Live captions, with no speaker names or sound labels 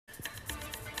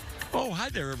Oh, hi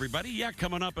there, everybody. Yeah,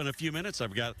 coming up in a few minutes,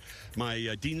 I've got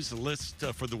my Dean's List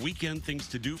for the weekend, things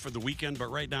to do for the weekend.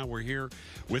 But right now, we're here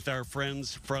with our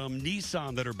friends from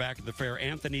Nissan that are back at the fair.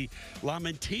 Anthony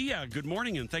LaMantia, good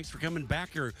morning, and thanks for coming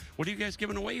back here. What are you guys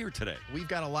giving away here today? We've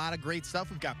got a lot of great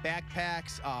stuff. We've got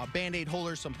backpacks, Band-Aid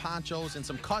holders, some ponchos, and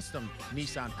some custom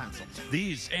Nissan pencils.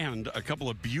 These and a couple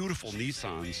of beautiful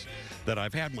Nissans that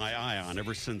I've had my eye on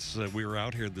ever since we were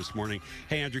out here this morning.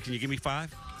 Hey, Andrew, can you give me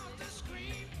 5?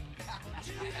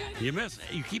 You miss.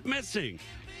 You keep missing.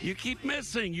 You keep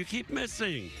missing. You keep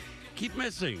missing. Keep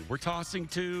missing. We're tossing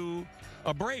to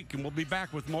a break, and we'll be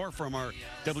back with more from our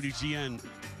WGN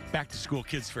Back to School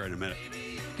Kids Fair in a minute.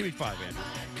 Give me 5, Andrew.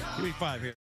 Give me 5 here.